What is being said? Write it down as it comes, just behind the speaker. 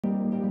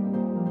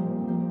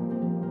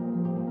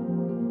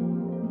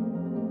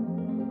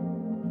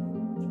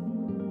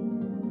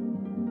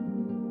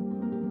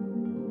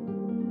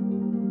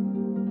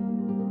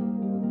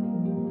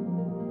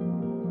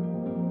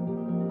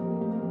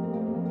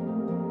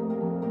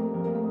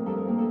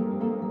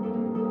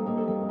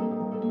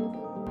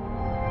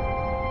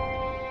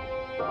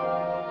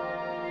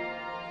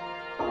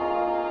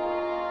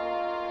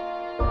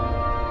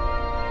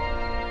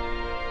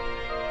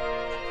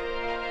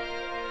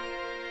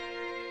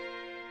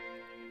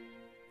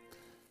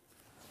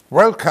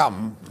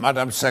Welcome,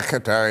 Madam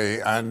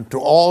Secretary, and to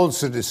all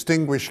the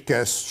distinguished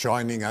guests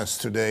joining us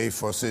today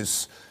for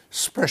this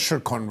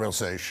special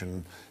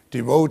conversation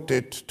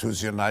devoted to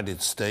the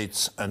United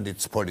States and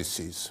its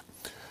policies.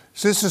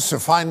 This is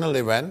the final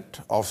event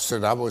of the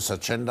Davos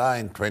agenda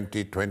in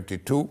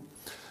 2022,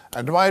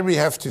 and while we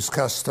have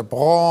discussed a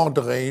broad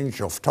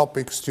range of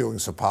topics during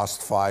the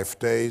past 5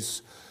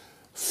 days,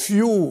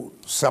 few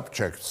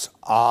subjects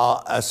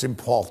are as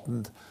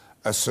important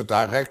as the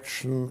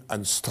direction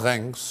and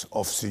strength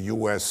of the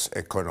US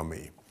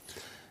economy.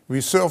 We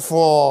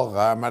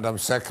therefore, Madam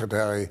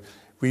Secretary,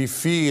 we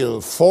feel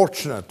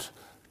fortunate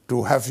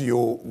to have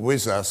you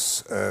with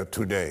us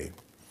today.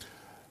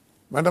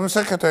 Madam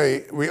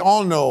Secretary, we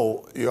all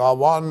know you are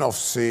one of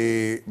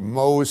the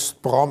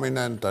most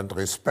prominent and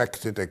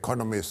respected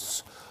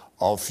economists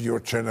of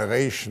your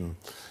generation,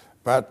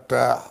 but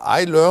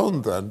I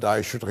learned, and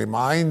I should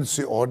remind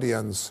the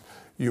audience,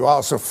 you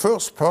are the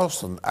first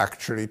person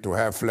actually to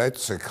have led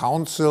the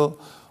Council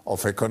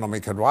of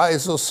Economic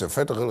Advisors, the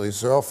Federal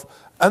Reserve,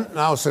 and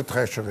now the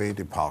Treasury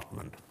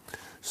Department.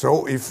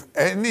 So if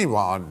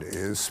anyone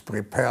is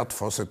prepared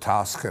for the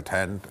task at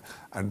hand,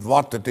 and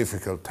what a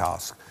difficult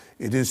task,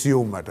 it is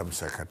you, Madam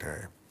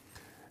Secretary.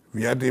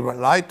 We are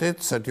delighted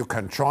that you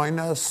can join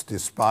us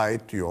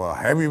despite your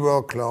heavy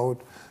workload,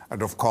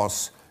 and of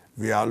course,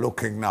 we are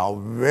looking now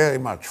very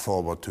much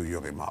forward to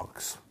your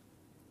remarks.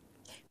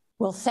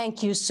 Well,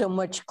 thank you so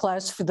much,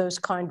 Klaus, for those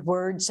kind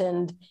words,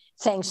 and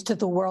thanks to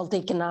the World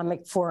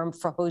Economic Forum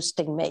for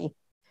hosting me.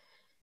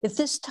 At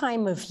this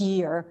time of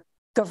year,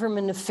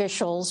 government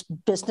officials,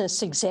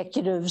 business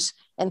executives,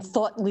 and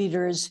thought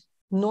leaders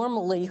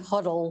normally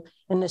huddle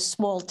in a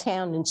small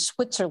town in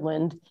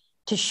Switzerland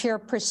to share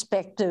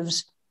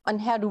perspectives on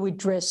how to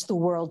address the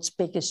world's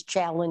biggest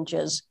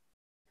challenges.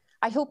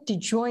 I hope to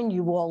join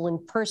you all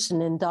in person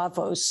in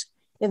Davos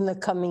in the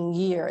coming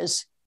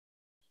years.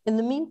 In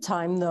the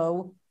meantime,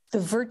 though, the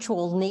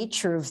virtual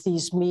nature of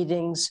these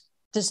meetings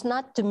does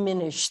not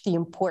diminish the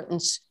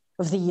importance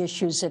of the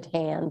issues at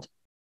hand.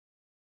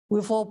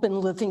 We've all been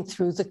living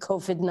through the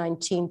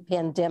COVID-19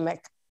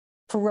 pandemic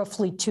for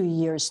roughly 2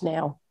 years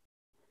now.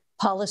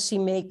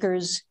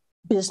 Policymakers,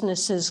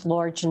 businesses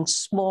large and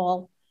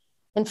small,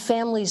 and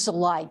families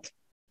alike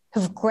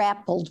have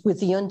grappled with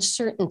the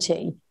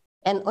uncertainty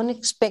and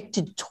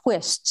unexpected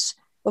twists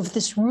of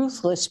this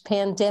ruthless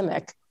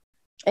pandemic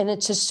and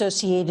its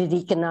associated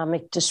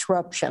economic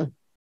disruption.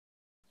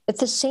 At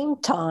the same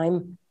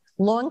time,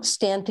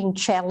 long-standing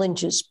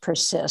challenges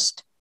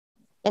persist,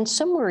 and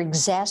some were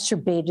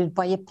exacerbated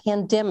by a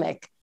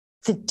pandemic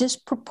that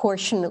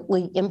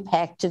disproportionately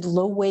impacted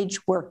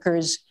low-wage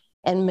workers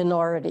and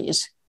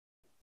minorities.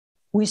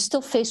 We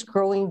still face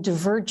growing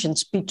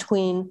divergence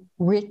between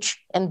rich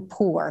and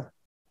poor,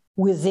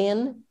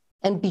 within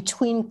and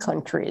between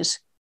countries,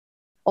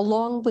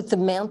 along with the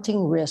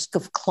mounting risk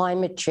of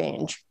climate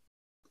change.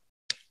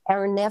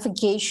 Our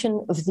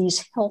navigation of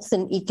these health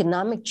and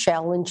economic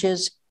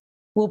challenges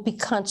will be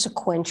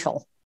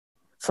consequential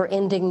for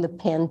ending the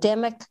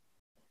pandemic,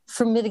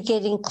 for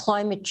mitigating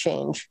climate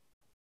change,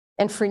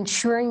 and for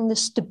ensuring the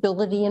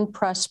stability and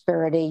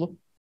prosperity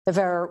of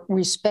our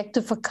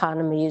respective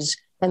economies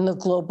and the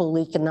global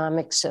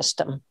economic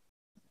system.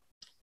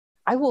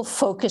 I will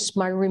focus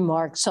my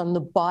remarks on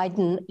the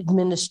Biden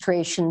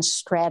administration's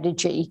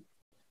strategy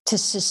to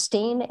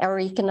sustain our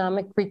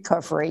economic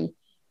recovery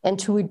and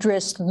to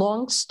address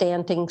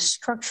long-standing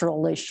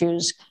structural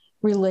issues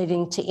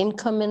relating to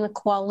income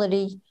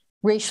inequality,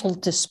 racial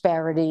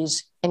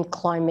disparities, and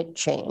climate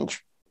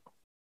change.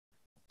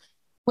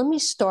 Let me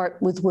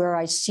start with where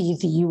I see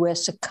the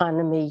US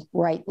economy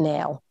right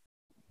now.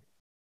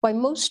 By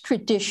most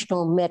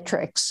traditional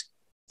metrics,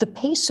 the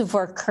pace of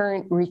our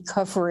current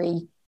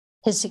recovery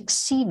has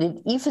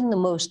exceeded even the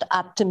most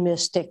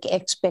optimistic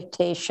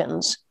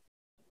expectations.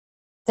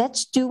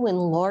 That's due in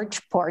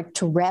large part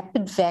to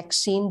rapid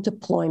vaccine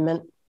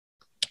deployment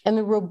and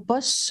the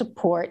robust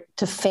support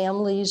to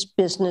families,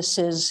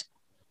 businesses,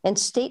 and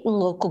state and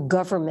local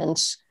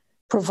governments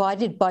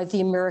provided by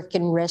the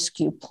American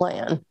Rescue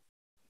Plan.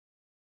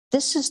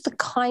 This is the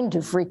kind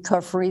of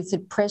recovery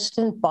that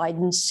President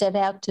Biden set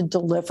out to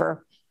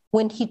deliver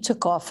when he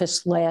took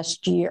office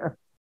last year.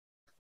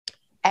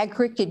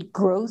 Aggregate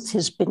growth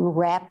has been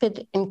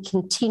rapid and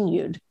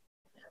continued,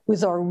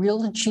 with our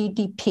real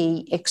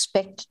GDP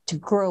expected to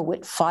grow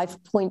at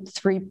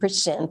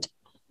 5.3%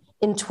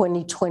 in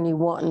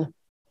 2021.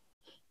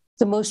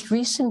 The most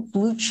recent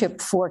blue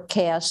chip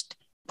forecast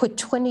put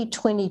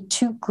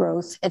 2022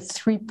 growth at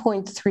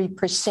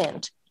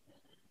 3.3%,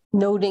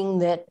 noting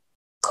that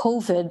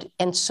COVID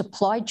and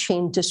supply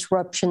chain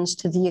disruptions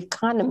to the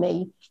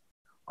economy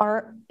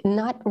are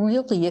not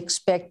really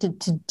expected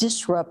to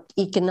disrupt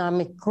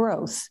economic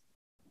growth.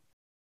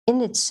 In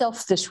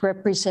itself, this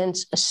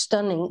represents a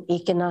stunning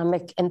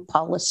economic and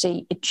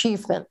policy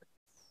achievement.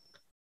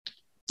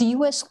 The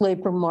US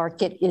labor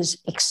market is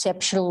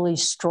exceptionally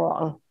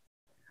strong.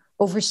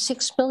 Over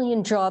 6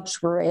 million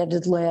jobs were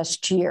added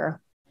last year,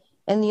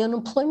 and the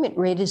unemployment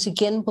rate is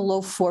again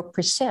below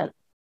 4%.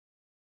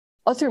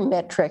 Other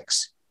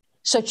metrics,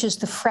 such as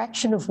the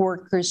fraction of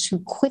workers who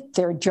quit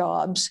their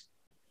jobs,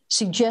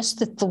 suggest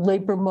that the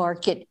labor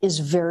market is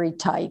very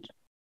tight.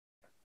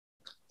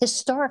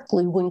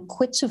 Historically, when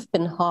quits have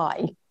been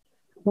high,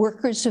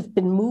 workers have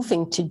been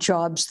moving to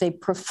jobs they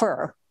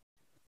prefer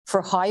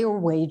for higher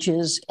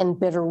wages and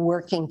better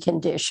working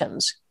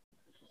conditions.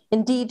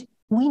 Indeed,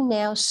 we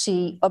now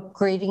see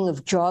upgrading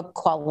of job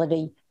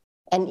quality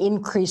and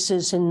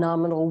increases in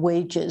nominal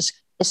wages,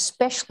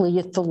 especially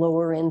at the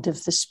lower end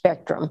of the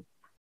spectrum.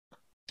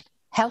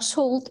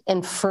 Household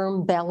and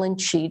firm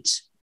balance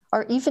sheets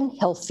are even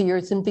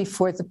healthier than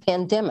before the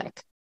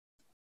pandemic.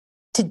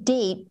 To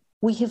date,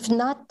 we have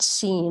not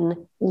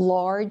seen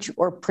large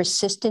or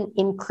persistent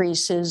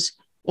increases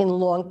in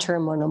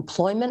long-term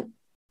unemployment,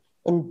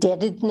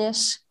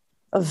 indebtedness,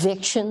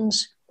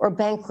 evictions, or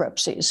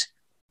bankruptcies.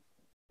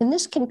 And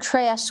this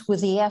contrasts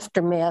with the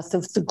aftermath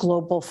of the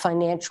global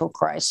financial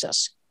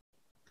crisis.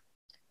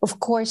 Of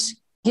course,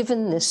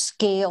 given the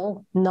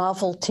scale,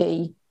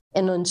 novelty,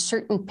 and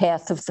uncertain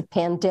path of the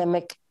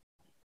pandemic,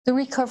 the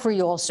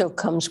recovery also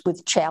comes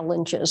with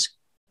challenges.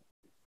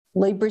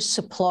 Labor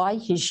supply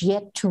is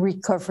yet to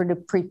recover to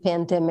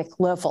pre-pandemic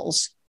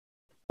levels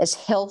as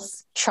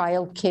health,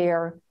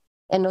 childcare,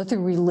 and other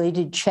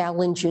related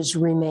challenges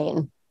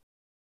remain.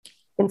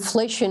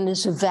 Inflation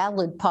is a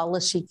valid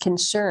policy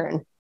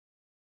concern,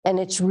 and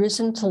it's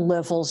risen to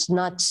levels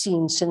not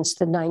seen since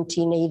the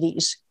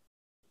 1980s.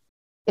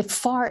 It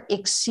far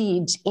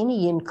exceeds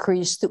any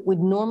increase that would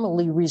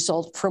normally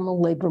result from a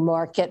labor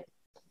market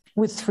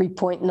with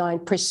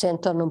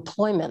 3.9%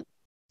 unemployment.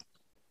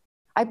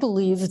 I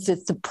believe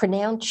that the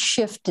pronounced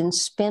shift in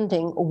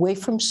spending away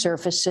from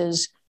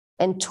services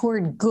and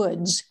toward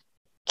goods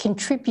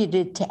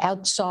contributed to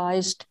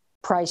outsized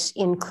price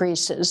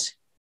increases.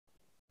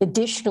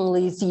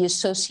 Additionally, the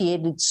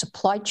associated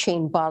supply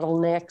chain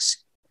bottlenecks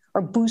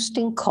are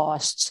boosting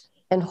costs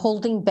and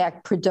holding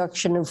back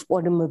production of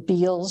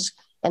automobiles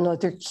and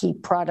other key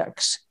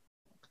products.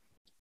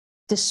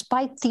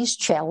 Despite these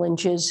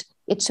challenges,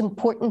 it's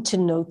important to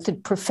note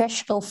that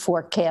professional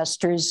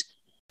forecasters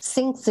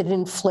think that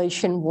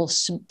inflation will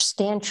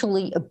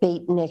substantially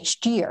abate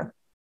next year.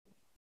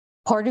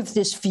 Part of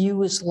this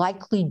view is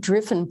likely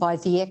driven by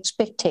the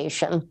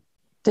expectation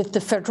that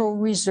the Federal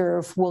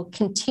Reserve will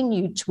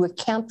continue to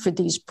account for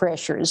these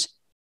pressures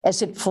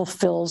as it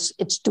fulfills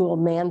its dual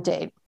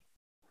mandate.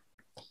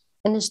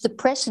 And as the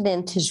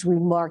President has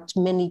remarked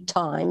many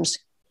times,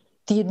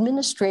 the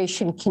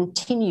administration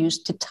continues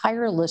to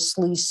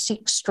tirelessly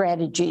seek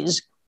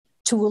strategies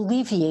to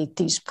alleviate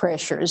these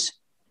pressures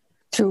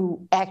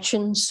through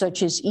actions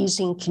such as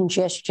easing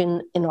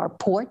congestion in our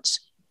ports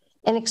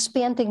and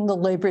expanding the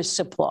labor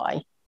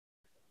supply.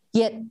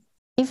 Yet,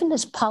 even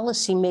as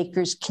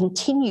policymakers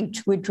continue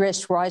to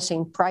address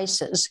rising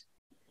prices,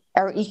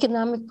 our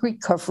economic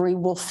recovery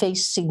will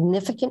face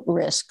significant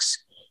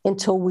risks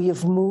until we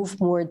have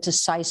moved more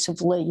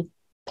decisively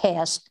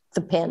past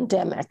the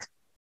pandemic.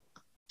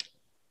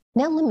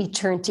 Now let me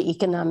turn to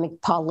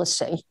economic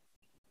policy.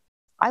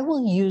 I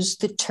will use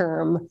the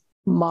term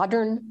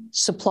modern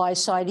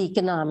supply-side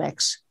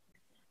economics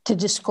to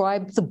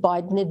describe the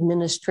Biden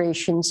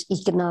administration's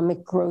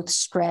economic growth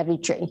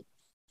strategy.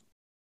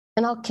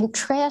 And I'll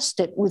contrast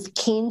it with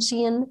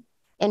Keynesian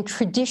and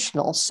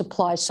traditional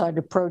supply-side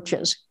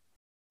approaches.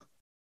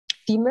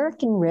 The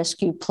American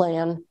Rescue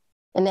Plan,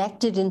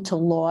 enacted into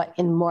law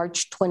in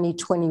March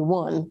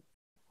 2021,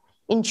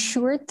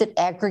 ensured that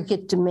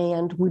aggregate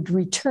demand would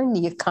return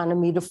the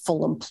economy to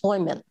full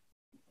employment,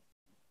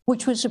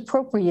 which was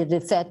appropriate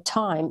at that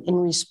time in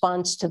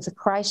response to the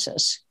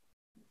crisis.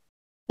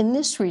 In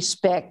this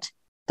respect,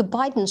 the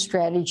Biden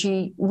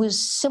strategy was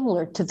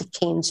similar to the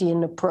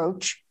Keynesian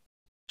approach,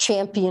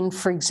 championed,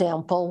 for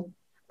example,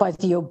 by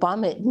the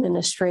Obama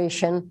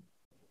administration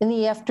in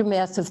the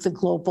aftermath of the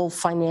global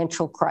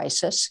financial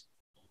crisis,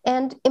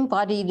 and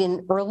embodied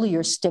in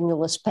earlier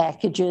stimulus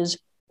packages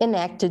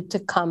enacted to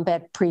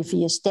combat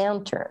previous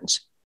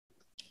downturns.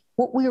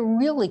 What we're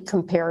really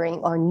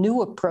comparing our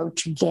new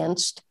approach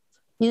against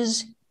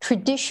is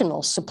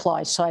traditional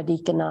supply-side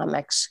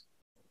economics,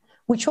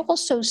 which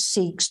also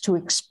seeks to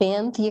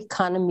expand the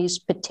economy's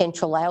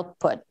potential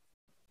output,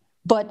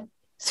 but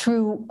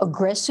through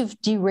aggressive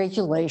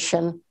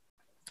deregulation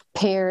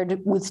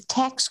paired with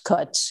tax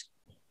cuts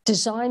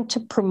designed to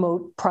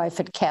promote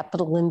private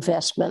capital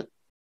investment.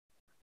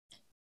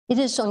 It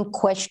is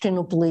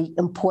unquestionably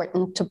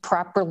important to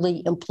properly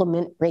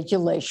implement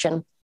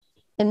regulation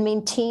and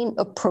maintain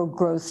a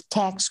pro-growth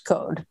tax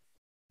code,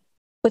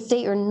 but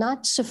they are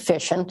not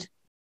sufficient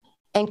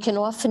and can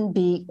often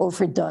be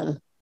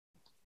overdone.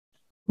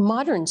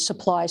 Modern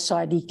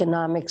supply-side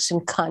economics,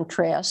 in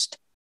contrast,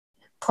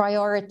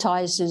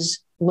 prioritizes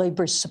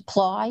labor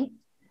supply,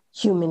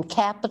 human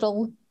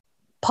capital,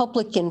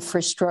 public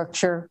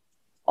infrastructure,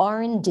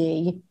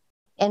 R&D,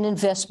 and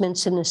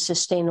investments in a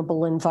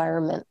sustainable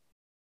environment.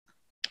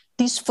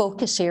 These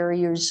focus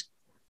areas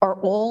are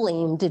all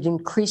aimed at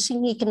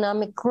increasing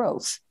economic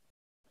growth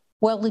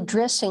while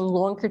addressing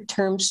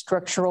longer-term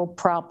structural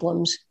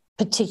problems,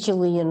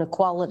 particularly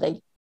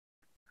inequality.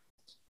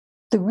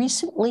 the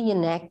recently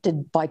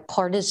enacted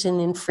bipartisan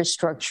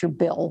infrastructure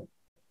bill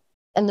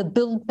and the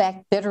Build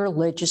Back Better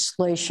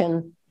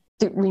legislation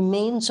that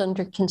remains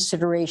under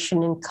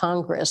consideration in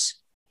Congress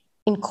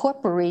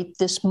incorporate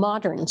this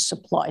modern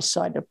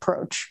supply-side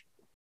approach.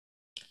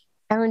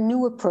 Our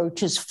new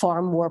approach is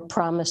far more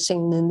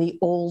promising than the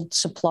old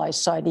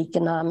supply-side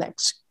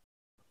economics,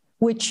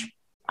 which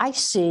I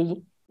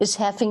see as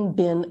having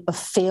been a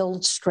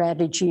failed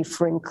strategy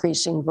for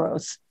increasing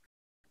growth.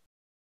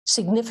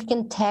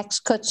 Significant tax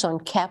cuts on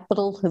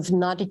capital have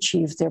not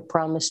achieved their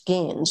promised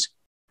gains.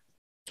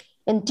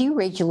 And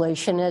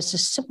deregulation has a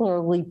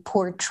similarly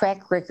poor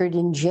track record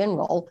in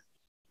general,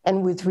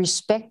 and with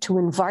respect to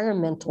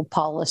environmental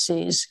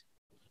policies,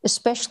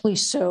 especially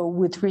so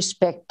with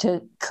respect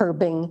to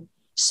curbing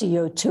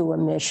CO2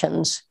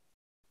 emissions.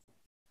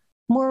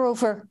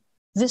 Moreover,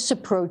 this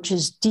approach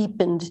has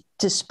deepened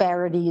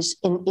disparities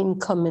in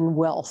income and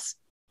wealth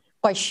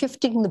by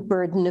shifting the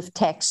burden of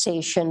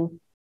taxation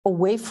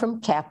away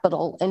from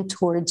capital and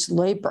towards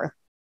labor.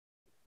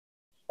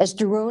 As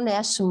Daron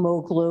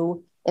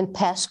Acemoglu and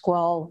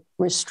Pasquale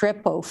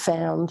Restrepo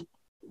found,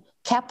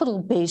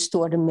 capital-based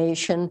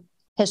automation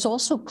has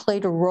also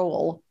played a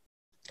role,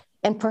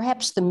 and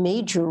perhaps the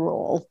major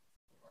role,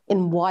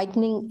 in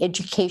widening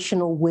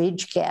educational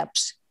wage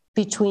gaps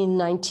between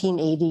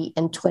 1980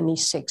 and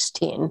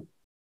 2016.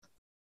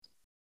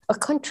 A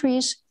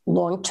country's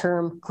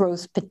long-term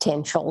growth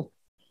potential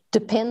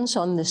depends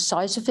on the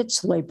size of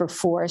its labor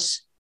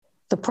force,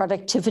 the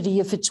productivity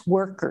of its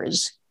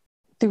workers,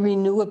 the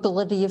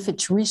renewability of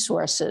its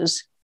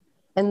resources,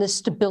 and the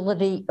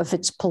stability of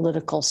its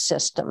political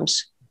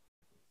systems.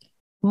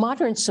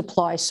 Modern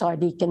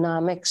supply-side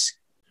economics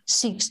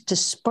seeks to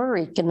spur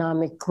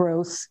economic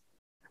growth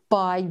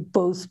by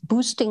both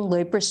boosting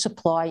labor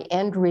supply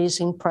and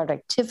raising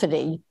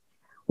productivity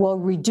while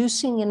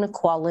reducing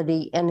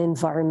inequality and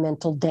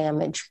environmental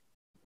damage.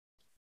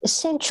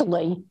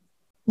 Essentially,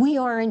 we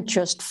aren't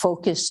just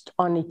focused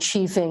on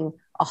achieving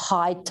a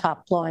high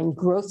top-line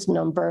growth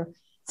number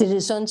that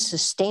is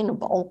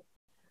unsustainable.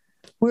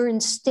 We're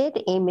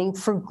instead aiming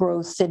for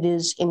growth that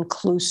is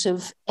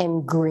inclusive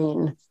and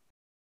green.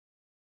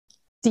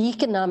 The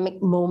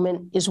economic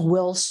moment is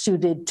well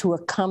suited to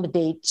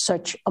accommodate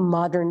such a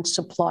modern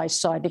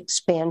supply-side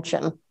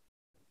expansion.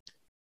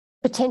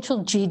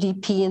 Potential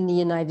GDP in the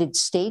United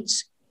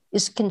States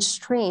is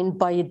constrained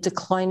by a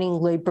declining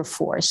labor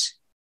force.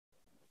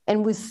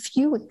 And with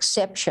few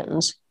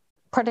exceptions,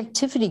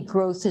 productivity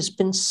growth has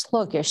been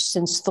sluggish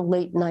since the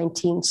late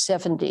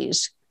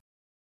 1970s.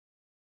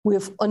 We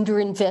have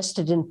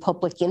underinvested in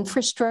public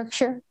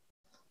infrastructure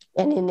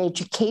and in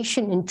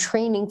education and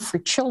training for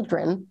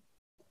children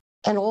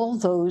and all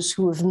those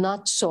who have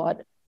not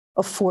sought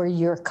a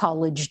four-year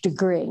college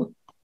degree.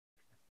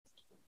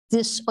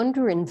 This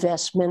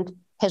underinvestment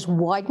has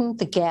widened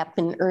the gap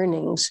in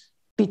earnings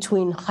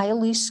between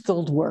highly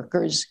skilled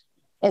workers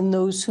and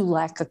those who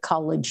lack a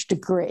college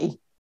degree,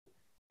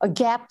 a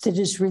gap that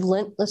has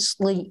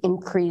relentlessly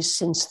increased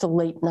since the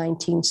late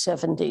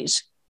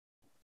 1970s.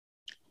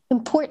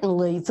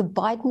 Importantly, the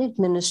Biden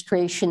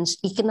administration's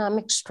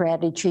economic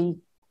strategy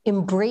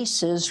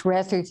embraces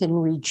rather than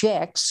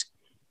rejects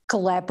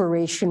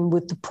collaboration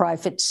with the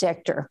private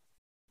sector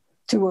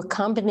through a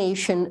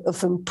combination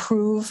of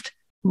improved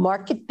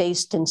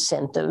market-based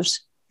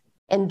incentives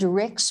and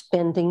direct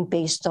spending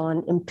based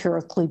on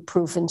empirically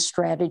proven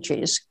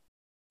strategies.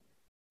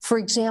 For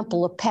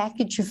example, a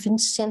package of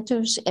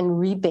incentives and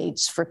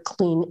rebates for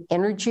clean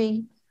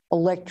energy,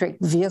 electric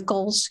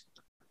vehicles,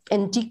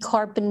 and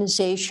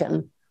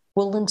decarbonization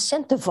will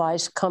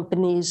incentivize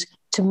companies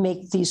to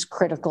make these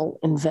critical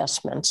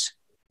investments.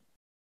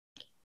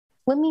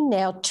 Let me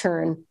now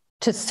turn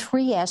to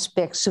three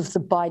aspects of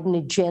the Biden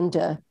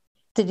agenda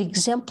that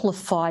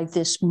exemplify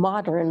this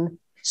modern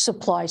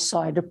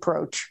supply-side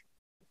approach.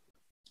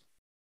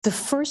 The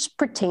first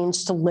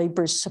pertains to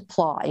labor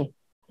supply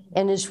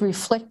and is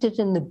reflected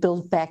in the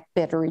Build Back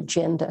Better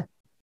agenda.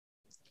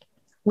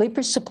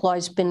 Labor supply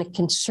has been a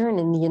concern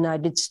in the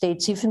United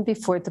States even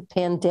before the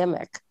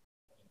pandemic,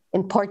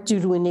 in part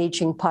due to an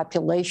aging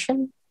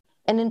population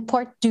and in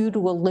part due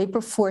to a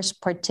labor force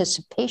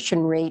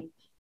participation rate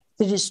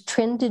that has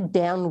trended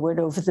downward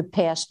over the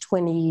past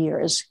 20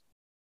 years.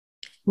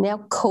 Now,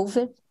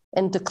 COVID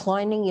and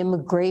declining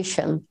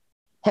immigration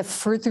have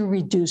further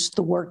reduced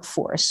the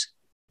workforce.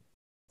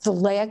 The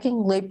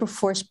lagging labor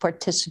force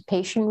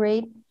participation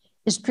rate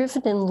is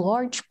driven in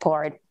large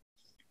part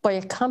by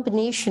a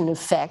combination of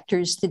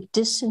factors that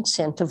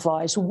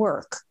disincentivize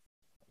work,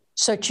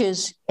 such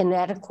as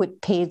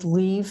inadequate paid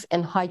leave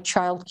and high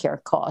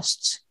childcare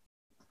costs.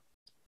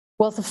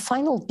 While the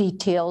final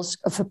details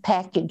of a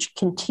package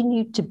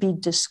continue to be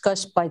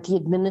discussed by the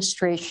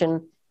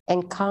administration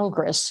and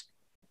Congress,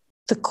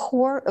 the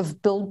core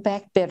of Build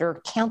Back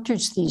Better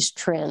counters these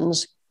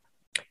trends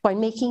by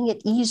making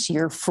it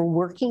easier for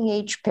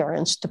working-age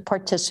parents to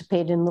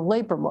participate in the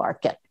labor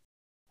market.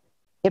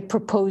 It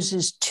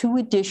proposes 2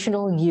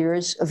 additional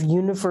years of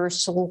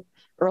universal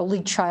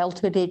early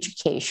childhood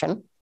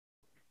education,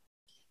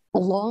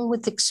 along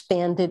with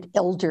expanded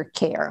elder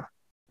care.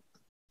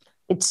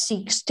 It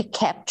seeks to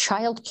cap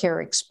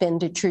childcare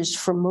expenditures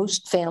for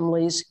most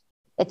families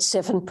at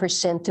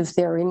 7% of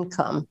their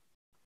income.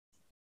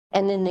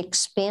 And an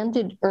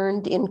expanded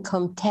earned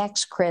income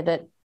tax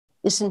credit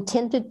is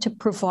intended to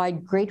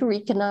provide greater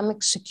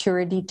economic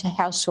security to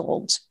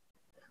households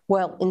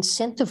while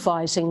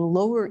incentivizing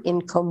lower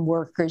income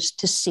workers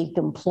to seek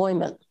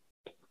employment.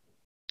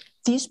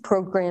 These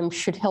programs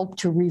should help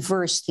to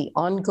reverse the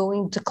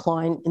ongoing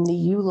decline in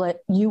the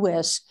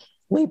U.S.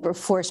 labor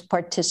force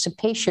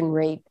participation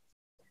rate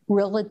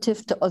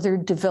relative to other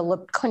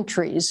developed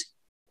countries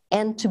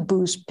and to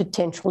boost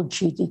potential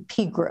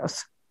GDP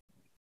growth.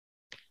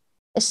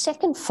 A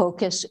second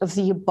focus of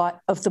the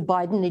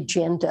Biden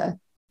agenda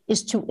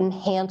is to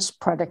enhance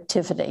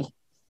productivity.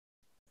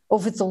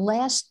 Over the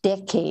last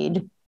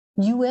decade,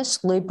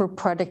 U.S. labor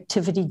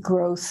productivity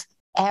growth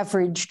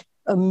averaged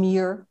a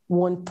mere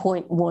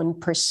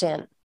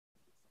 1.1%,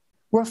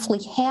 roughly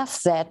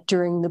half that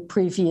during the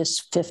previous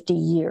 50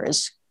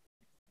 years.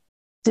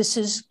 This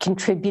has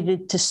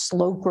contributed to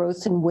slow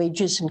growth in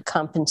wages and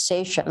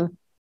compensation,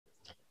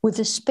 with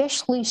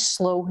especially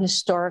slow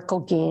historical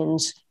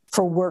gains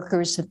for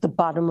workers at the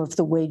bottom of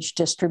the wage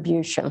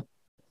distribution.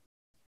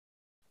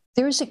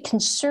 There is a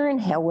concern,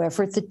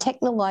 however, that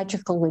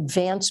technological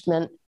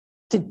advancement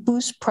that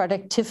boosts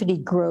productivity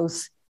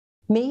growth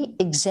may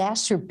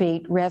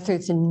exacerbate rather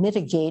than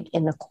mitigate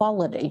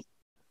inequality.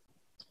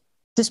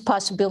 This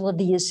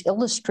possibility is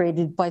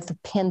illustrated by the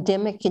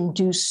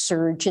pandemic-induced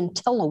surge in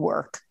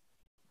telework.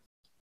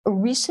 A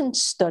recent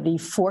study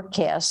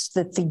forecasts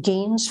that the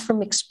gains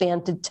from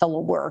expanded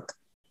telework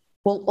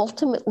will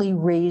ultimately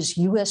raise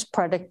U.S.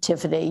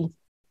 productivity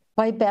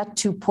by about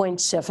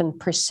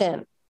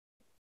 2.7%.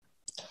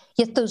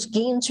 Yet those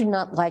gains are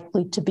not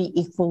likely to be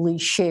equally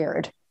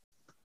shared.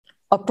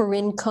 Upper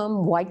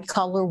income,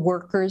 white-collar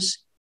workers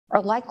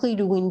are likely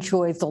to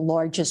enjoy the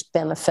largest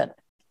benefit.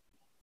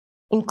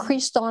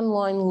 Increased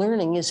online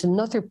learning is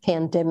another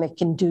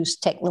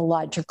pandemic-induced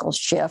technological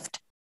shift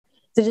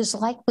that is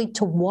likely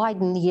to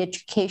widen the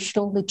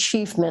educational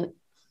achievement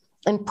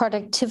and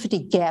productivity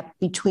gap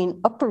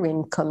between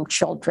upper-income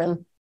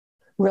children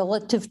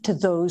relative to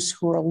those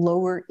who are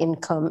lower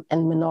income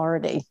and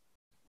minority.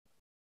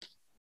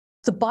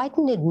 The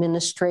Biden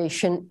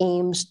administration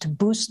aims to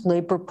boost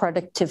labor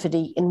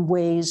productivity in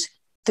ways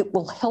that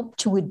will help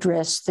to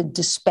address the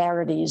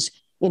disparities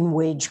in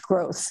wage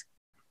growth.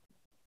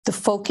 The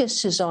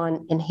focus is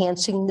on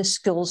enhancing the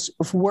skills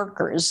of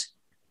workers,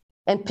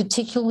 and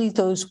particularly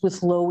those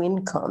with low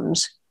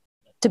incomes,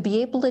 to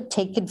be able to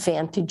take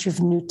advantage of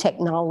new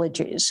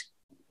technologies.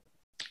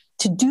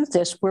 To do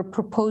this, we're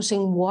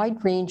proposing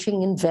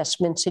wide-ranging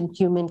investments in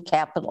human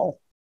capital,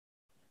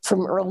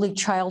 from early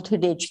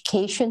childhood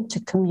education to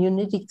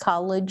community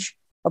college,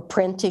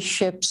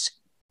 apprenticeships,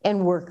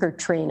 and worker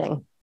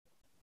training.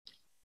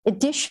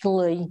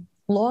 Additionally,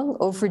 long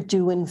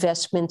overdue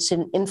investments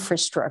in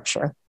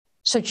infrastructure,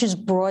 such as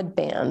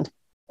broadband,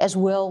 as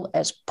well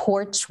as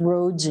ports,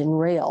 roads, and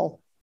rail,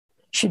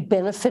 should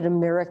benefit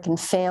American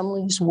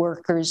families,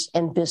 workers,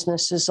 and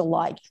businesses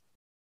alike.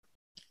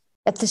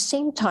 At the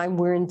same time,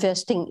 we're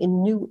investing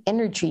in new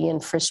energy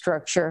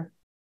infrastructure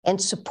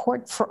and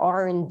support for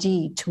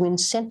R&D to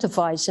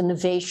incentivize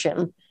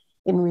innovation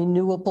in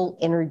renewable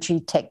energy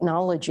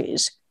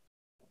technologies.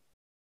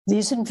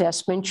 These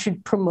investments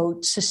should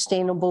promote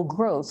sustainable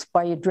growth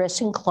by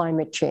addressing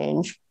climate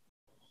change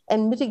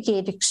and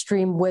mitigate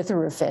extreme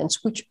weather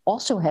events, which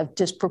also have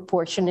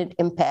disproportionate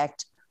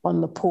impact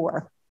on the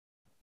poor.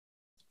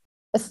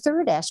 A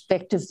third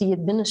aspect of the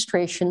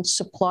administration's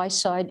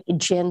supply-side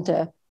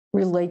agenda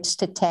relates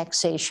to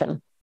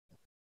taxation.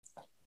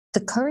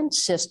 The current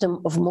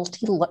system of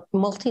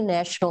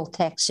multinational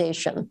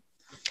taxation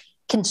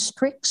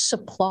constricts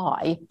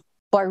supply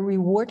by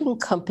rewarding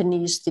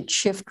companies that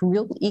shift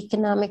real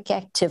economic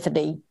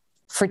activity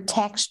for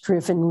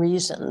tax-driven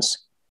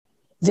reasons,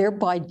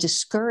 thereby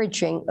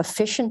discouraging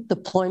efficient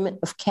deployment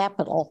of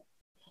capital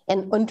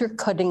and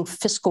undercutting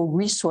fiscal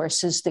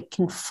resources that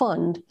can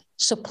fund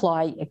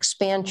supply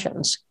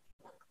expansions.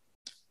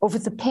 Over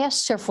the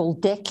past several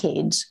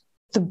decades,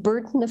 the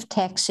burden of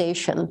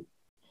taxation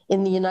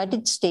in the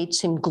United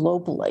States and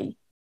globally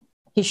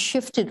has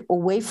shifted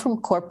away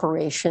from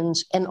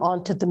corporations and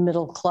onto the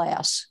middle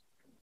class.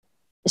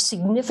 A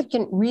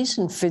significant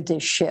reason for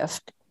this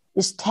shift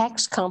is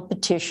tax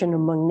competition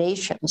among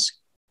nations.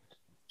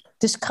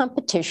 This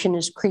competition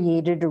has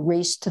created a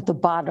race to the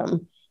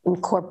bottom in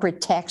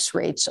corporate tax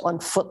rates on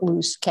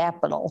footloose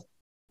capital.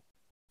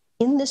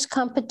 In this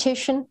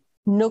competition,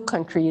 no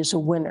country is a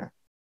winner,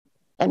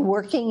 and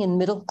working and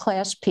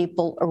middle-class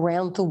people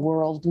around the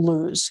world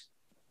lose.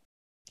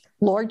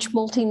 Large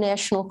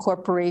multinational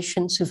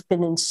corporations have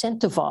been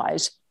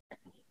incentivized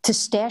to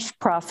stash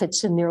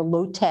profits in their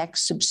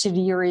low-tax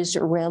subsidiaries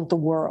around the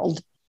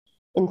world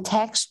in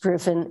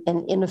tax-driven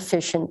and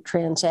inefficient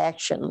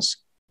transactions.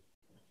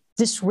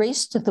 This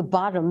race to the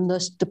bottom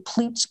thus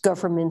depletes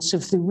governments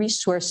of the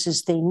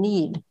resources they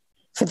need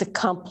for the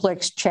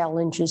complex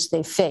challenges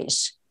they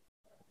face.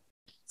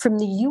 From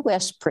the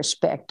U.S.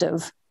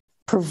 perspective,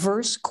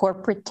 perverse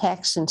corporate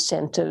tax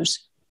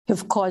incentives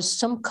have caused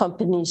some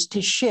companies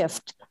to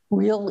shift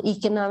real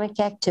economic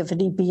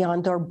activity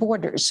beyond our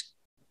borders,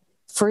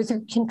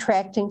 further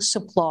contracting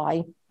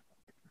supply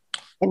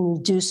and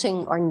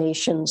reducing our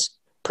nation's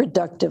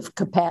productive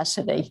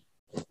capacity.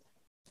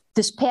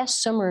 This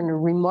past summer, in a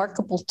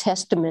remarkable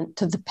testament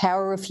to the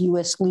power of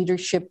U.S.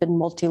 leadership and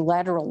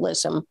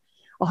multilateralism,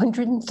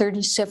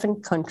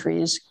 137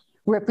 countries,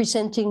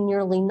 representing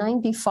nearly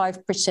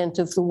 95%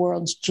 of the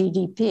world's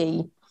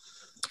GDP,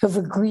 have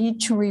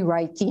agreed to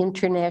rewrite the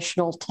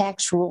international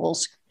tax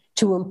rules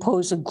to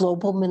impose a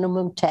global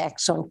minimum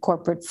tax on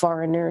corporate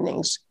foreign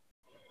earnings.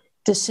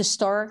 This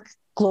historic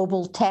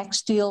global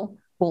tax deal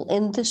will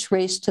end this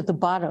race to the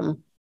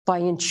bottom by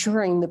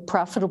ensuring that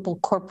profitable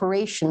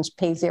corporations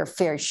pay their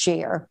fair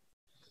share,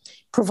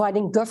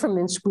 providing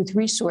governments with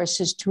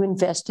resources to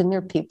invest in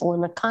their people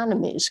and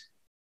economies.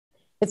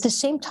 At the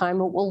same time,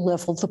 it will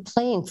level the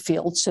playing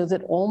field so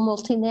that all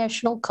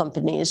multinational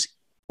companies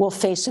will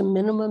face a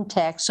minimum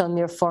tax on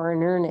their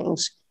foreign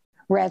earnings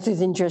rather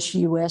than just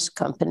U.S.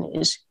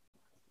 companies.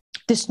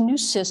 This new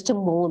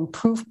system will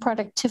improve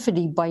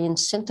productivity by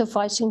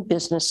incentivizing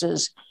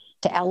businesses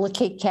to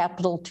allocate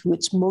capital to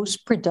its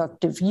most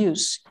productive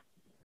use,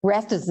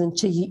 rather than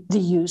to the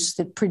use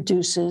that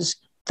produces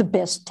the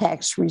best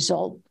tax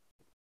result.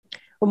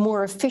 A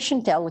more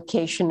efficient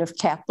allocation of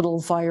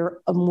capital via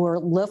a more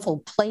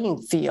level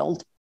playing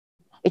field,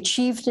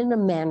 achieved in a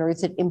manner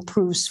that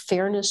improves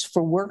fairness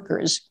for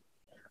workers,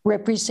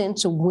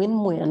 represents a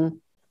win-win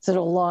that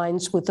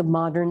aligns with the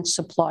modern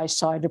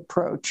supply-side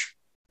approach.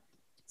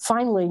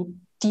 Finally,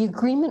 the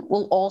agreement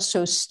will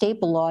also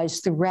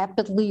stabilize the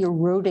rapidly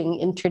eroding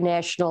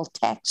international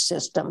tax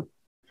system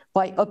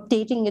by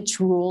updating its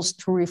rules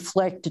to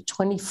reflect a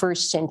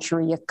 21st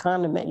century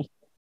economy.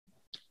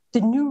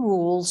 The new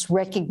rules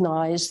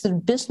recognize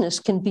that business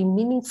can be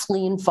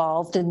meaningfully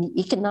involved in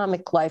the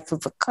economic life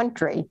of a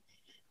country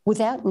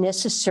without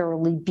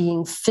necessarily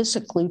being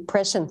physically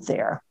present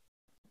there.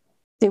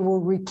 They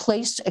will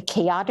replace a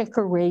chaotic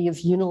array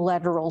of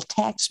unilateral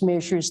tax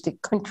measures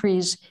that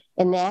countries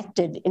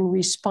enacted in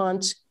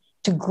response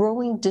to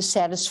growing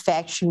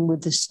dissatisfaction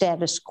with the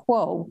status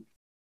quo,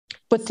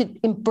 but that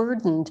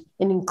burdened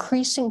an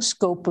increasing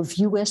scope of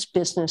U.S.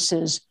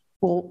 businesses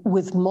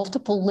with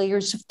multiple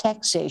layers of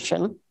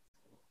taxation,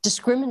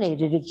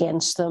 discriminated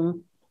against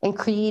them, and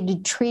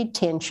created trade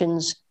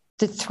tensions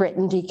that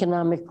threatened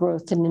economic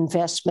growth and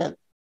investment.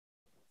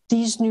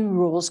 These new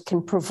rules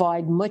can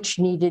provide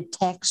much-needed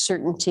tax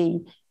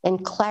certainty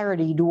and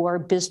clarity to our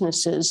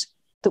businesses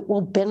that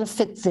will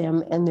benefit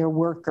them and their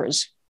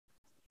workers.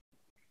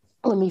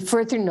 Let me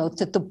further note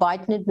that the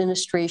Biden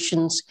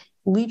administration's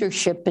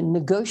leadership in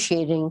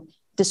negotiating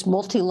this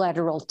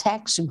multilateral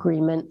tax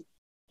agreement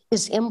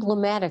is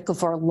emblematic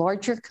of our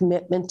larger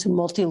commitment to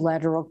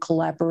multilateral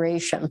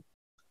collaboration.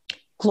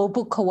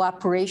 Global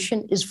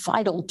cooperation is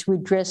vital to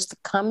address the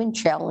common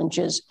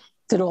challenges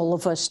that all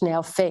of us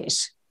now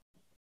face.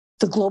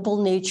 The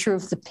global nature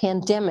of the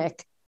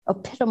pandemic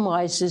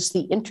epitomizes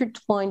the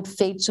intertwined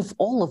fates of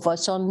all of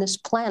us on this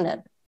planet.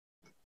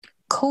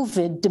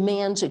 COVID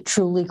demands a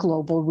truly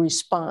global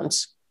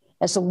response,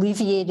 as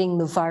alleviating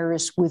the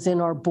virus within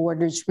our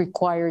borders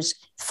requires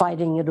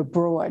fighting it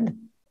abroad.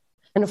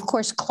 And of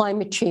course,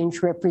 climate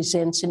change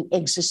represents an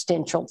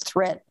existential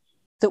threat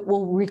that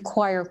will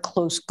require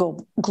close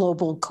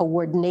global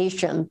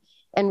coordination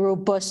and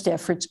robust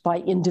efforts by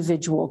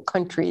individual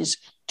countries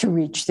to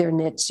reach their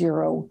net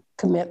zero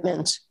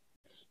commitments.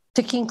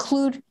 To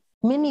conclude,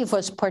 many of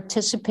us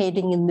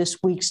participating in this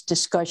week's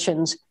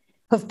discussions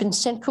have been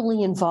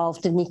centrally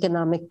involved in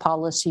economic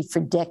policy for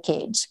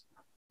decades,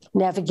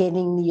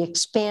 navigating the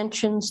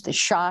expansions, the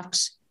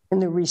shocks,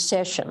 and the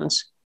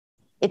recessions.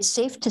 It's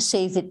safe to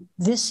say that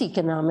this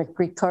economic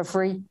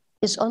recovery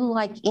is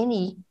unlike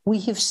any we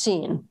have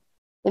seen,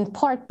 in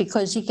part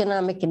because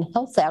economic and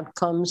health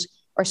outcomes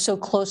are so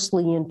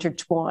closely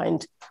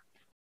intertwined.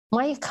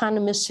 My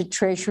economists at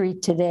Treasury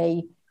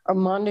today are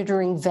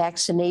monitoring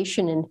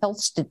vaccination and health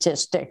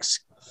statistics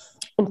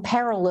in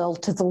parallel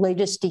to the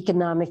latest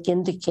economic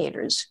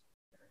indicators.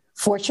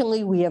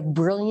 Fortunately, we have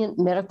brilliant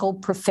medical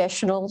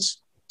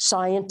professionals,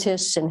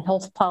 scientists, and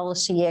health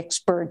policy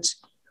experts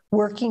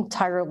working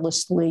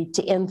tirelessly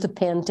to end the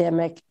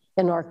pandemic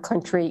in our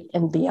country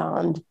and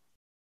beyond.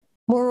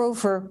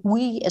 Moreover,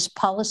 we as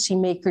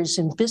policymakers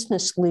and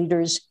business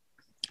leaders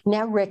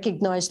now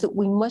recognize that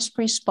we must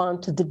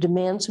respond to the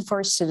demands of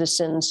our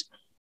citizens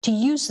to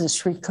use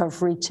this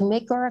recovery to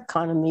make our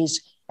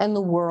economies and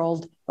the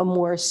world a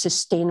more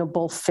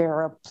sustainable,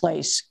 fairer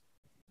place.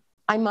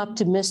 I'm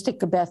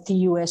optimistic about the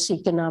U.S.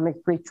 economic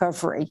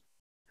recovery.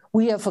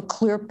 We have a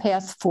clear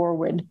path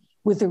forward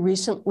with the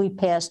recently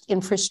passed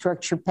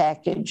infrastructure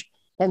package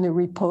and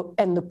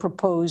the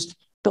proposed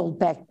Build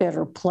Back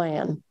Better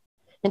plan.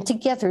 And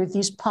together,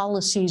 these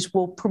policies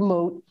will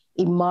promote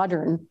a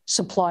modern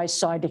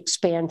supply-side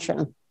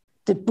expansion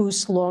that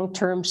boosts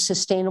long-term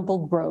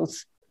sustainable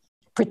growth,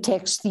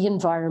 protects the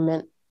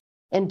environment,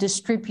 and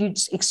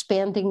distributes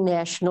expanding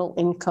national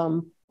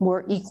income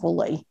more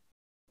equally.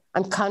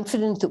 I'm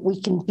confident that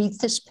we can beat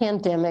this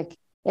pandemic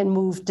and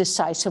move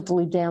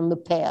decisively down the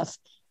path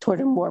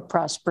toward a more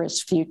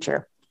prosperous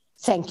future.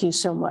 Thank you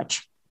so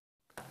much.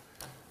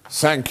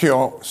 Thank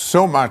you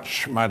so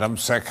much, Madam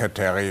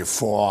Secretary,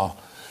 for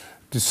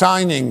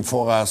designing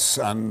for us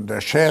and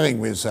sharing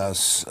with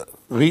us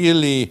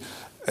really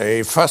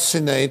a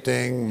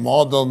fascinating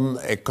modern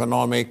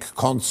economic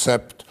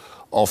concept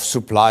of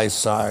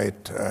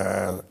supply-side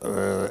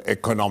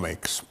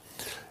economics.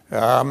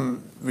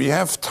 We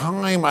have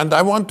time, and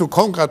I want to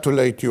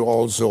congratulate you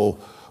also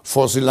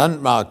for the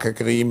landmark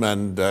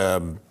agreement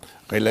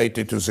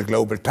related to the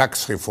global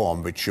tax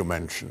reform, which you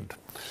mentioned.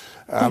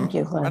 Thank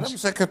you, Klaus. Madam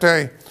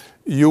Secretary,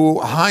 you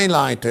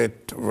highlighted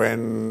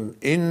when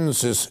in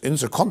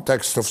the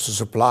context of the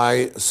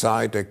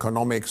supply-side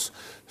economics,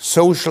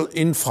 social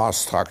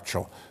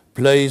infrastructure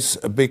plays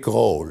a big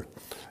role.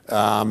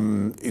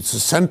 It's a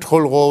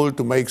central role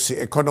to make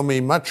the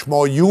economy much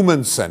more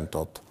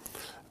human-centered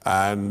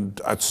and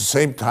at the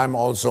same time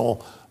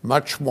also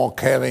much more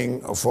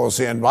caring for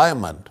the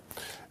environment.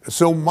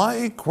 So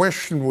my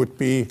question would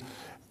be,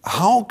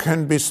 how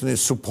can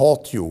business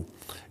support you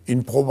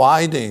in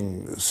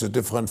providing the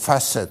different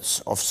facets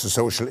of the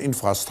social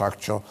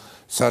infrastructure,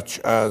 such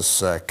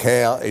as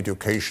care,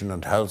 education,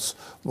 and health?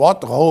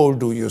 What role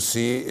do you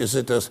see? Is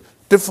it a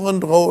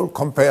different role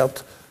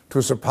compared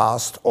to the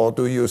past, or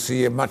do you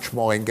see a much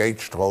more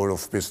engaged role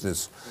of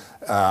business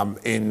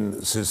in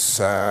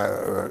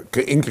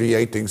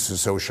creating the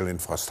social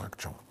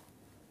infrastructure?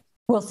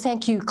 Well,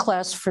 thank you,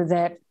 Klaus, for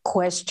that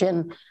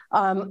question.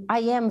 I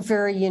am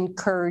very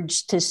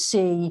encouraged to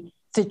see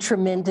the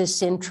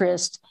tremendous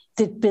interest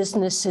that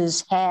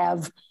businesses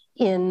have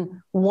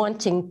in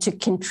wanting to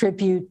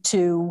contribute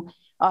to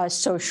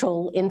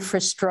social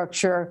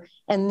infrastructure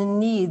and the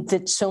need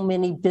that so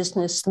many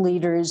business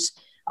leaders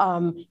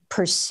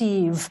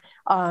perceive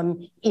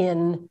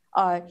in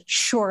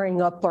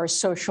shoring up our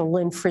social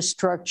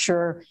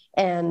infrastructure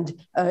and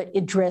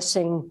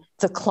addressing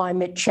the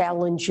climate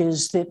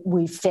challenges that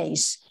we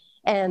face.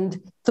 And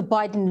the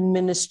Biden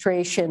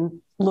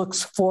administration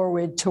looks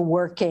forward to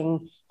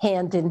working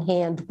hand in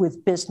hand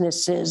with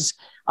businesses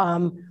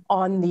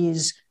on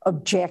these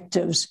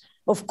objectives.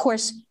 Of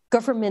course,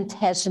 government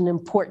has an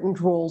important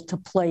role to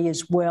play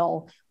as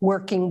well,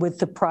 working with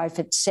the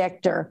private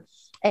sector.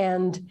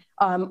 And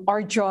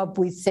our job,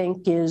 we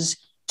think, is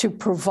to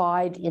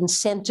provide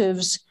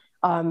incentives,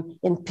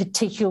 in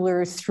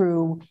particular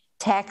through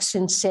tax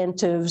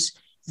incentives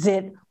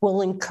that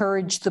will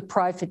encourage the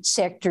private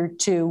sector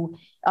to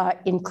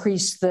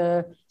increase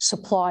the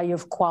supply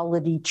of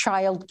quality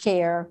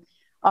childcare,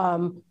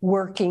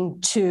 working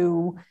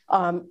to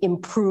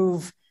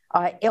improve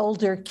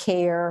elder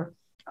care,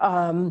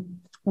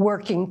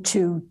 working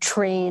to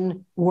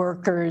train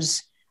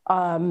workers.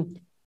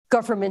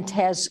 Government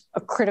has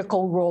a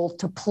critical role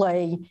to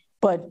play,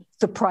 but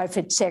the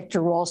private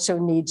sector also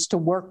needs to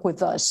work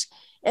with us.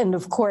 And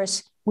of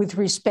course, with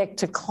respect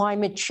to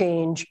climate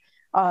change,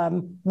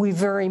 we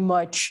very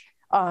much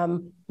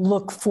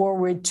look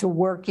forward to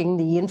working.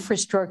 The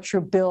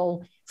infrastructure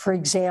bill, for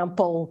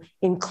example,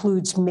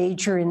 includes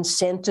major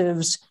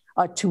incentives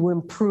to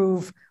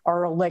improve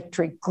our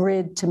electric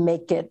grid to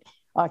make it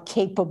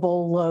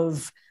capable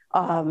of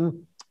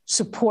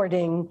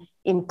supporting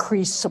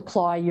increased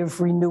supply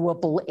of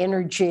renewable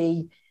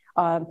energy.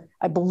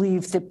 I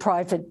believe that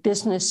private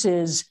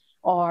businesses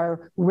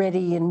are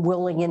ready and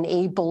willing and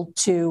able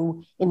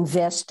to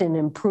invest in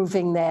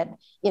improving that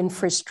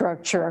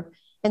infrastructure.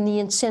 And the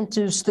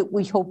incentives that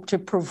we hope to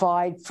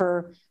provide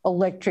for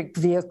electric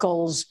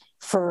vehicles,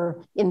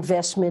 for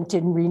investment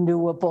in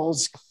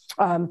renewables,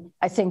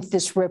 I think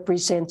this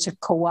represents a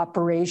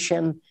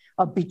cooperation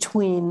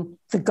between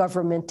the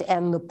government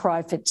and the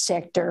private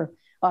sector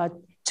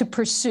to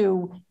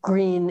pursue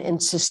green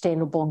and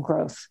sustainable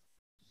growth.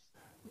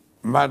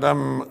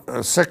 Madam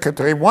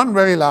Secretary, one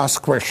very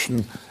last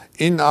question.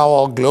 In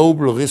our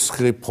global risk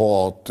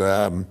report,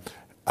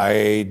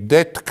 a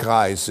debt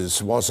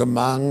crisis was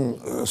among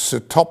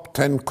the top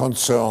 10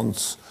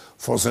 concerns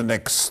for the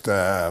next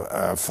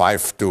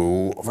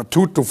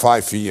 2 to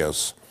 5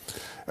 years.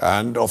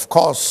 And of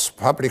course,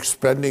 public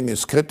spending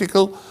is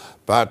critical,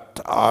 but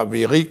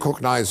we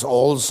recognize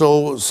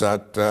also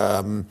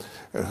that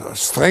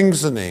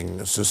strengthening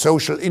the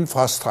social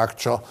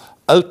infrastructure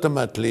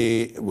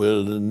ultimately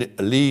will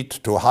lead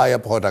to higher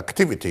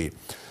productivity.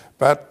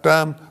 But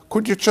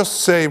could you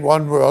just say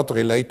one word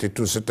related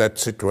to the debt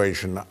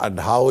situation and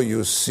how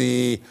you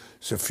see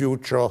the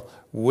future?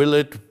 Will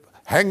it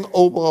hang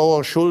over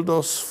our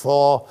shoulders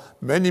for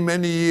many,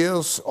 many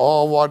years,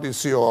 or what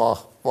is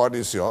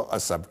your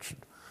assumption?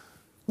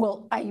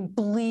 Well, I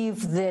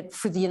believe that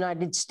for the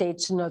United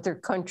States and other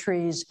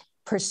countries,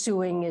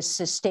 pursuing a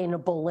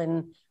sustainable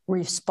and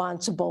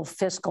responsible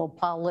fiscal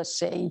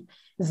policy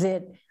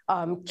that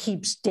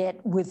keeps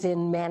debt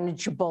within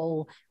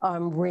manageable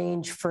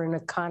range for an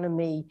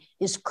economy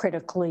is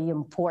critically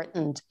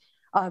important.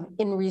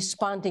 In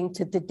responding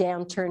to the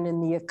downturn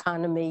in the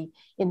economy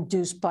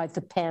induced by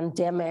the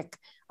pandemic,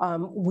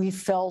 we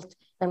felt,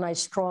 and I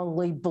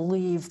strongly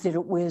believe, that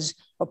it was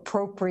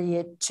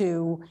appropriate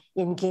to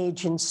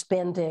engage in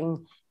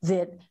spending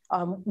that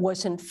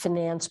wasn't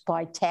financed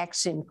by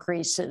tax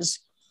increases.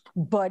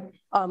 But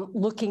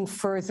looking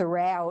further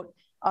out,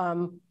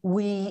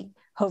 we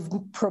have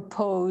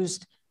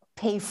proposed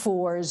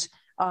pay-fors,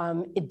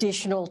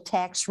 additional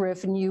tax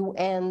revenue,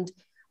 and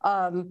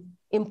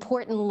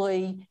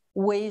importantly,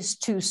 ways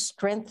to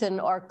strengthen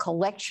our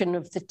collection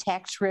of the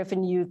tax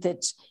revenue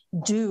that's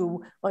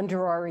due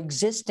under our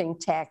existing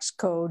tax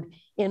code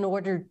in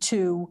order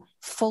to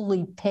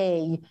fully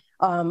pay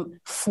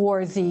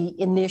for the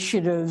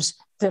initiatives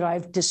that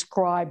I've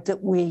described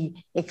that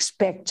we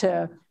expect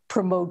to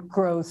promote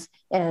growth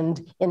and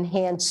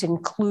enhance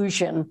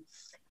inclusion.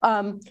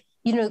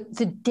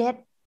 The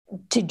debt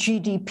to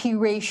GDP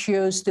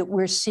ratios that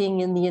we're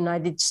seeing in the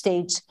United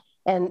States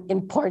and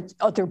in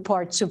other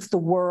parts of the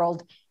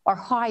world are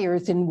higher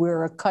than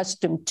we're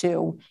accustomed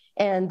to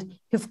and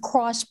have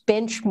crossed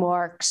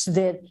benchmarks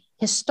that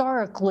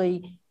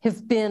historically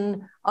have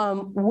been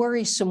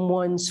worrisome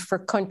ones for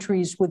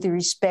countries with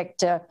respect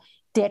to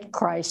debt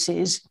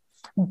crises.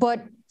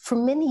 But for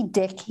many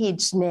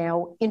decades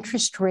now,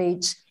 interest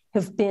rates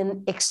have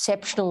been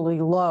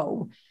exceptionally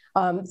low.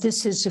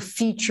 This is a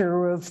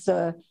feature of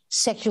the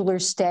secular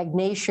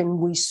stagnation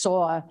we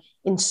saw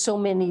in so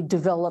many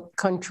developed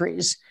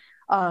countries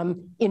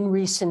in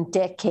recent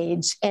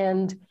decades.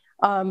 And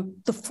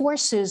the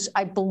forces,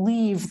 I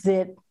believe,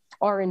 that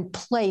are in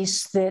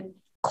place that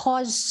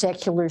cause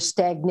secular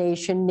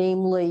stagnation,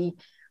 namely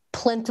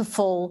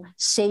plentiful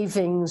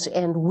savings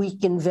and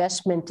weak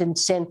investment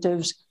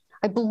incentives,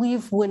 I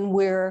believe when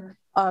we're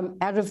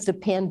out of the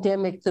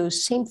pandemic,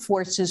 those same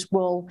forces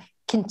will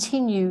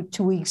continue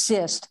to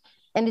exist.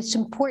 And it's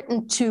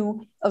important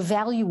to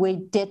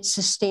evaluate debt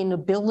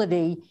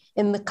sustainability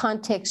in the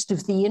context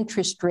of the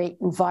interest rate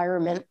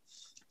environment.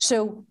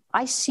 So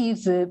I see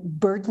the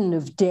burden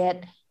of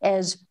debt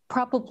as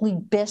probably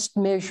best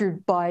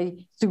measured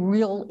by the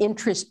real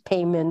interest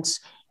payments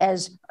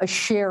as a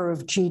share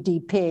of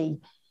GDP.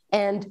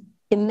 And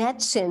in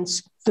that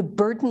sense, the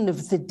burden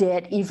of the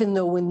debt, even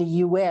though in the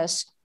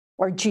US,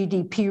 our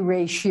GDP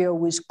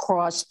ratio is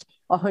crossed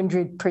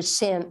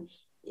 100%,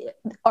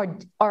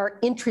 our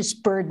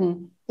interest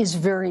burden is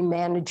very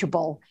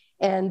manageable.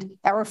 And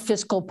our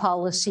fiscal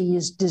policy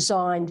is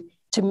designed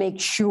to make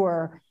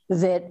sure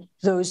that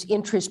those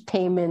interest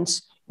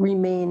payments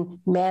remain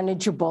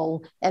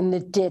manageable and the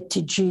debt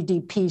to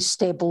GDP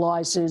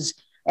stabilizes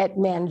at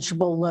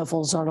manageable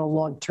levels on a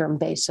long-term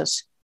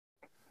basis.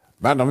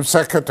 Madam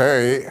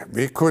Secretary,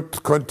 we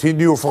could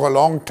continue for a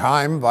long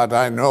time, but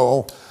I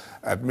know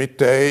at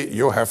midday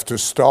you have to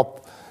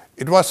stop.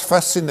 It was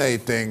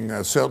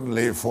fascinating,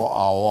 certainly for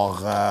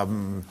our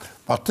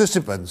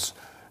participants,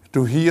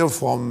 to hear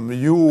from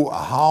you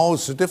how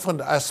the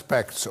different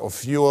aspects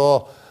of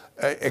your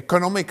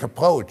economic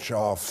approach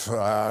of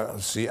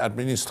the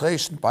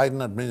administration,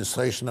 Biden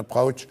administration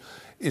approach,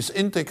 is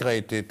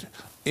integrated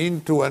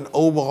into an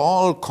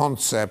overall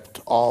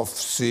concept of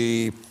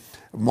the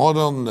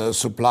modern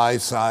supply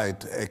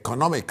side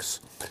economics.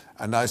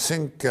 And I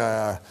think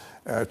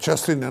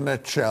just in a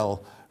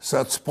nutshell,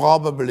 that's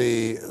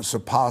probably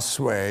the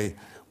pathway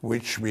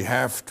which we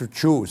have to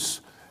choose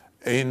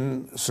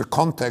in the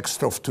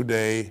context of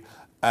today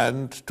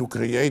and to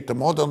create a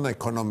modern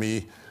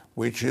economy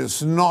which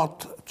is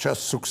not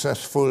just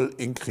successful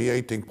in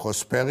creating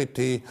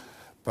prosperity,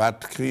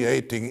 but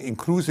creating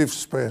inclusive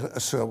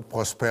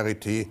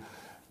prosperity,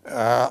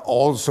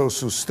 also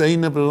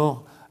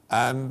sustainable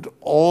and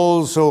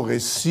also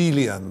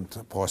resilient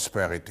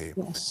prosperity.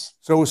 Yes.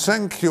 So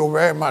thank you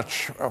very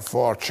much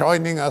for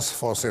joining us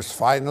for this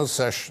final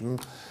session.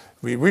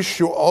 We wish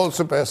you all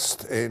the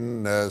best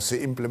in the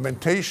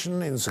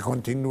implementation, in the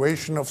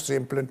continuation of the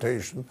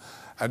implementation,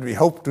 and we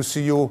hope to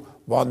see you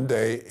one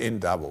day in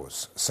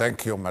Davos.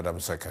 Thank you, Madam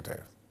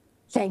Secretary.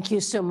 Thank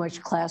you so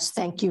much, Klaus.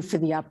 Thank you for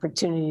the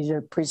opportunity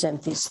to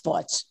present these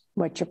thoughts.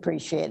 Much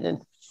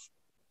appreciated.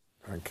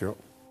 Thank you.